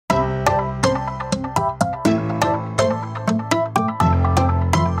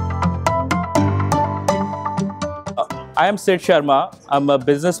I am Sid Sharma. I'm a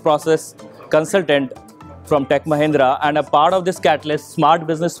business process consultant from Tech Mahindra and a part of this catalyst, smart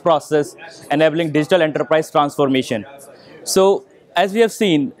business process enabling digital enterprise transformation. So, as we have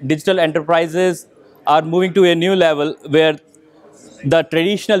seen, digital enterprises are moving to a new level where the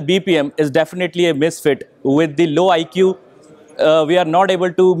traditional BPM is definitely a misfit. With the low IQ, we are not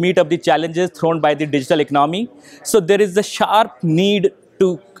able to meet up the challenges thrown by the digital economy. So there is a sharp need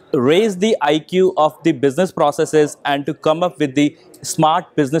to raise the IQ of the business processes and to come up with the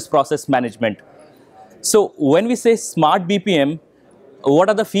smart business process management. So when we say smart BPM, what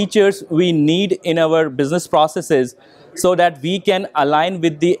are the features we need in our business processes so that we can align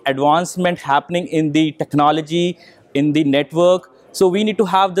with the advancement happening in the technology, in the network. So we need to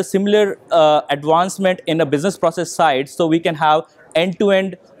have the similar advancement in a business process side so we can have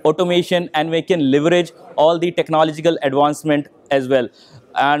end-to-end automation and we can leverage all the technological advancement as well.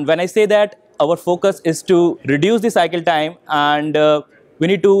 And when I say that, our focus is to reduce the cycle time and we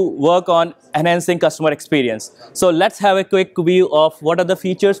need to work on enhancing customer experience. So let's have a quick view of what are the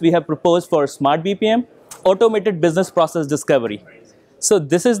features we have proposed for Smart BPM. Automated business process discovery. So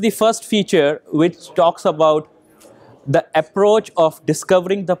this is the first feature which talks about the approach of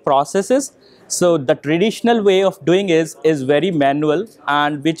discovering the processes. So the traditional way of doing is very manual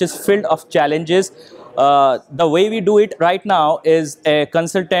and which is filled of challenges. The way we do it right now is a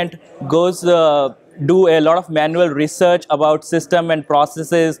consultant goes do a lot of manual research about system and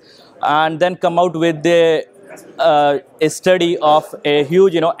processes and then come out with a study of a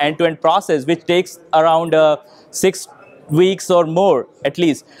huge end-to-end process which takes around 6 weeks or more at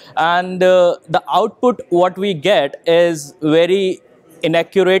least, and the output what we get is very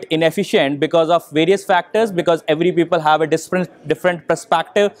inaccurate, inefficient because of various factors, because every people have a different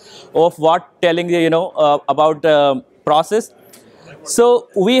perspective of what telling about process. So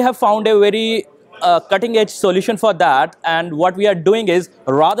we have found a very cutting edge solution for that, and what we are doing is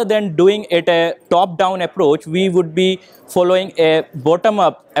rather than doing it a top down approach, we would be following a bottom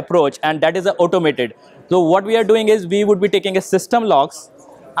up approach, and that is automated. So what we are doing is we would be taking a system logs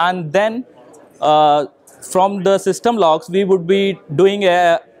and then from the system logs we would be doing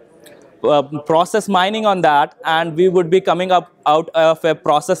a process mining on that, and we would be coming up out of a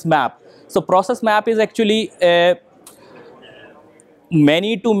process map. So process map is actually a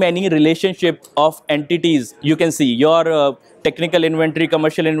many to many relationship of entities. You can see your technical inventory,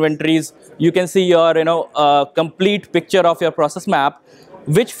 commercial inventories. You can see your complete picture of your process map,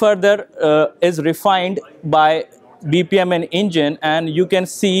 which further is refined by BPM and engine, and you can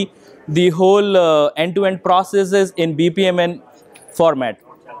see the whole end-to-end processes in BPM and format.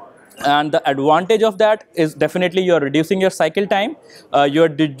 And the advantage of that is definitely you're reducing your cycle time. You're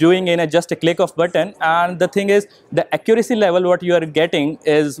doing in just a click of button, and the thing is the accuracy level what you are getting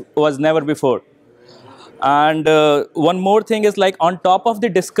was never before. And one more thing is like on top of the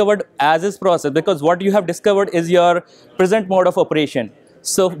discovered as is process, because what you have discovered is your present mode of operation.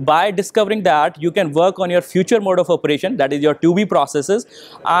 So by discovering that, you can work on your future mode of operation, that is your to-be processes.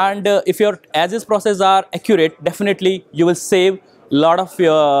 And if your as-is processes are accurate, definitely you will save a lot of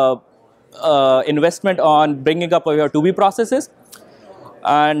your investment on bringing up your to-be processes.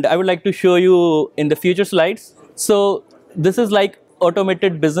 And I would like to show you in the future slides. So this is like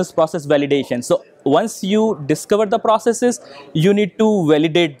automated business process validation. So once you discover the processes, you need to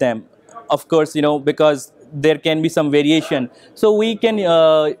validate them, of course, because there can be some variation. So we can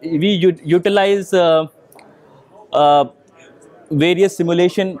utilize various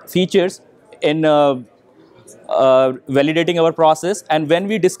simulation features in validating our process. And when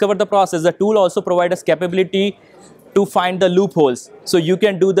we discover the process, the tool also provides us capability to find the loopholes. So you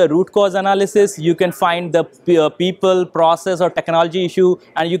can do the root cause analysis, you can find the people, process or technology issue,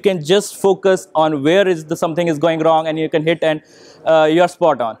 and you can just focus on where is something is going wrong, and you can hit and you're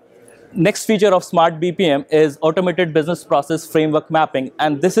spot on. Next feature of Smart BPM is automated business process framework mapping,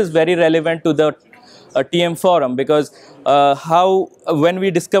 and this is very relevant to the TM forum, because when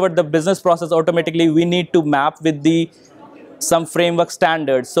we discovered the business process automatically, we need to map with some framework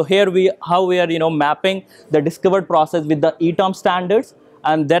standards. So here how we are mapping the discovered process with the ETOM standards,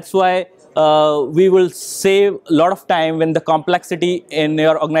 and that's why we will save a lot of time when the complexity in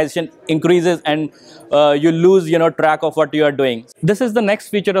your organization increases and you lose track of what you are doing. This is the next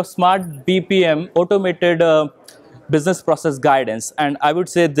feature of Smart BPM, automated business process guidance, and I would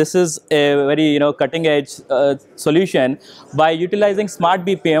say this is a very cutting edge solution. By utilizing Smart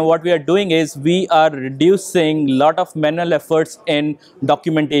BPM, what we are doing is we are reducing a lot of manual efforts in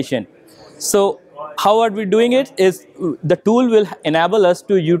documentation. So how are we doing it is the tool will enable us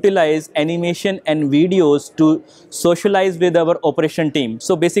to utilize animation and videos to socialize with our operation team.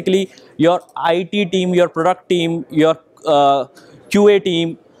 So basically your IT team, your product team, your QA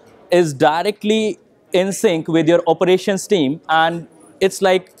team is directly in sync with your operations team, and it's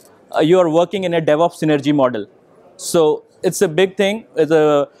like you are working in a DevOps synergy model. So it's a big thing. It's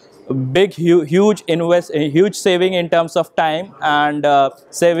a big, a huge saving in terms of time and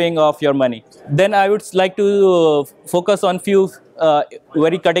saving of your money. Then I would like to focus on few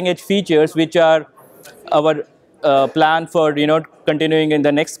very cutting edge features which are our plan for continuing in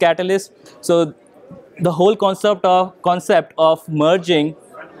the next catalyst. So the whole concept of merging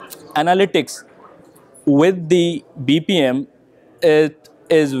analytics with the BPM, it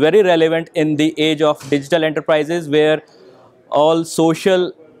is very relevant in the age of digital enterprises where all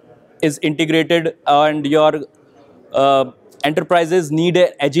social is integrated, and your enterprises need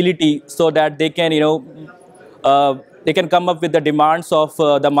agility so that they can they can come up with the demands of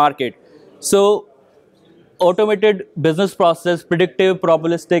the market. So automated business process, predictive,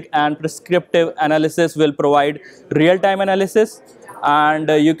 probabilistic, and prescriptive analysis will provide real-time analysis, and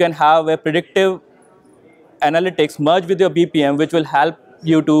you can have a predictive analytics merged with your BPM, which will help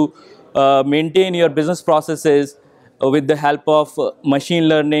you to maintain your business processes with the help of machine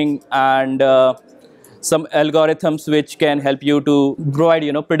learning and some algorithms which can help you to provide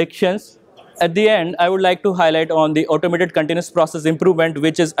predictions. At the end, I would like to highlight on the automated continuous process improvement,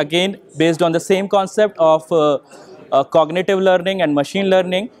 which is again based on the same concept of cognitive learning and machine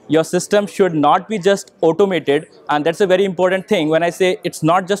learning. Your system should not be just automated, and that's a very important thing. When I say it's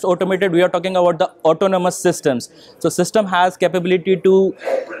not just automated, we are talking about the autonomous systems. So system has capability to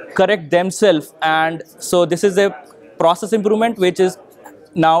correct themselves, and so this is a process improvement which is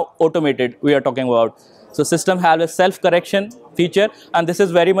now automated we are talking about. So system has a self-correction feature, and this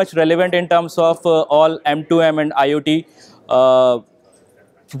is very much relevant in terms of all M2M and IoT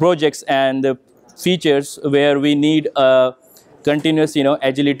projects and the features where we need continuous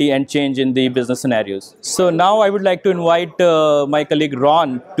agility and change in the business scenarios. So now I would like to invite my colleague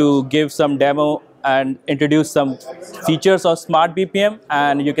Ron to give some demo and introduce some features of Smart BPM,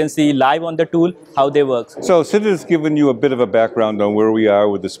 and you can see live on the tool how they work. So Sid has given you a bit of a background on where we are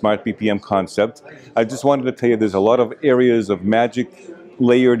with the Smart BPM concept. I just wanted to tell you there's a lot of areas of magic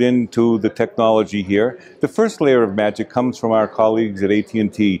layered into the technology here. The first layer of magic comes from our colleagues at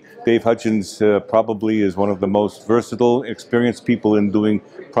AT&T. Dave Hutchins probably is one of the most versatile, experienced people in doing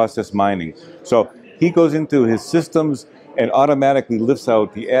process mining. So he goes into his systems and automatically lifts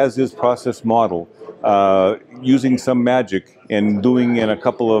out the as-is process model using some magic and doing in a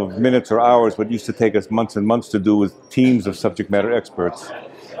couple of minutes or hours what used to take us months and months to do with teams of subject matter experts.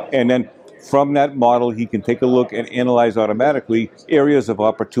 And then from that model, he can take a look and analyze automatically areas of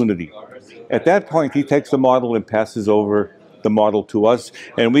opportunity. At that point, he takes the model and passes over the model to us,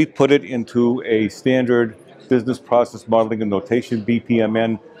 and we put it into a standard business process modeling and notation,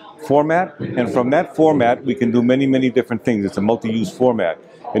 BPMN format. And from that format, we can do many, many different things. It's a multi-use format.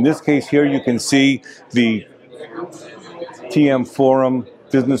 In this case here, you can see the TM Forum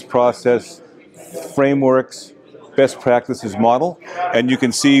business process frameworks best practices model, and you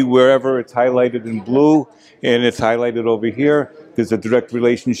can see wherever it's highlighted in blue and it's highlighted over here, there's a direct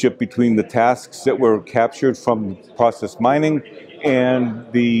relationship between the tasks that were captured from process mining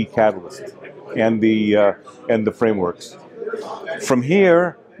and the catalyst and the frameworks. From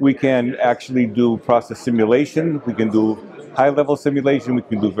here, we can actually do process simulation, we can do high-level simulation, we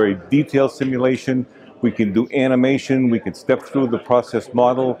can do very detailed simulation, we can do animation, we can step through the process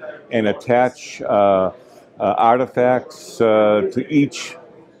model and attach artifacts to each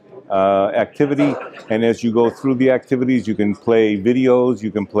activity, and as you go through the activities, you can play videos,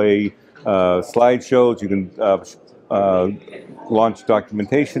 you can play slideshows, you can launch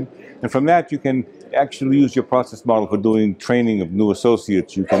documentation, and from that you can actually use your process model for doing training of new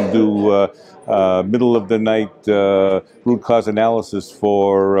associates. You can do middle of the night root cause analysis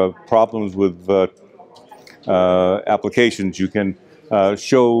for problems with applications. You can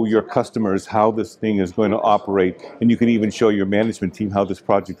show your customers how this thing is going to operate, and you can even show your management team how this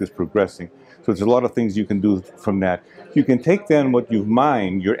project is progressing. So there's a lot of things you can do from that. You can take then what you've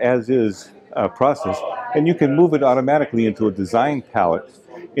mined, your as-is process, and you can move it automatically into a design palette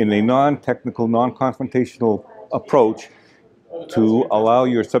in a non-technical, non-confrontational approach to allow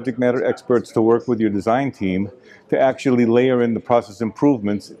your subject matter experts to work with your design team to actually layer in the process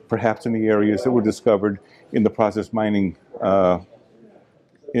improvements, perhaps in the areas that were discovered in the process mining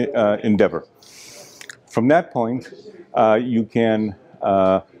endeavor. From that point, you can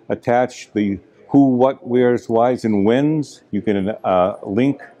attach the who, what, where's, why's, and when's. You can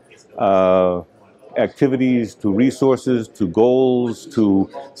link activities to resources, to goals, to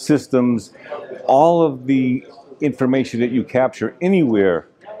systems. All of the information that you capture anywhere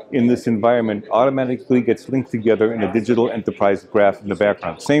in this environment automatically gets linked together in a digital enterprise graph in the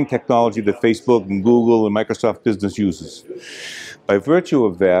background. Same technology that Facebook and Google and Microsoft Business uses. By virtue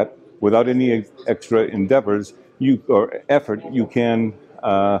of that, without any extra endeavors or effort, you can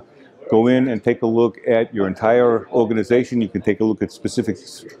go in and take a look at your entire organization. You can take a look at specific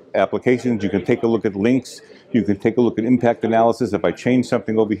applications. You can take a look at links. You can take a look at impact analysis. If I change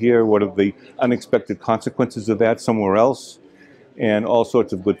something over here, what are the unexpected consequences of that somewhere else? And all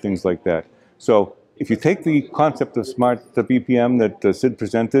sorts of good things like that. So if you take the concept of smart BPM that Sid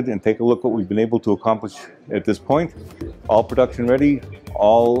presented and take a look what we've been able to accomplish at this point, all production ready,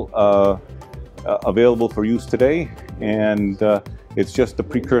 all available for use today, and it's just the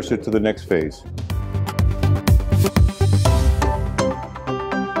precursor to the next phase.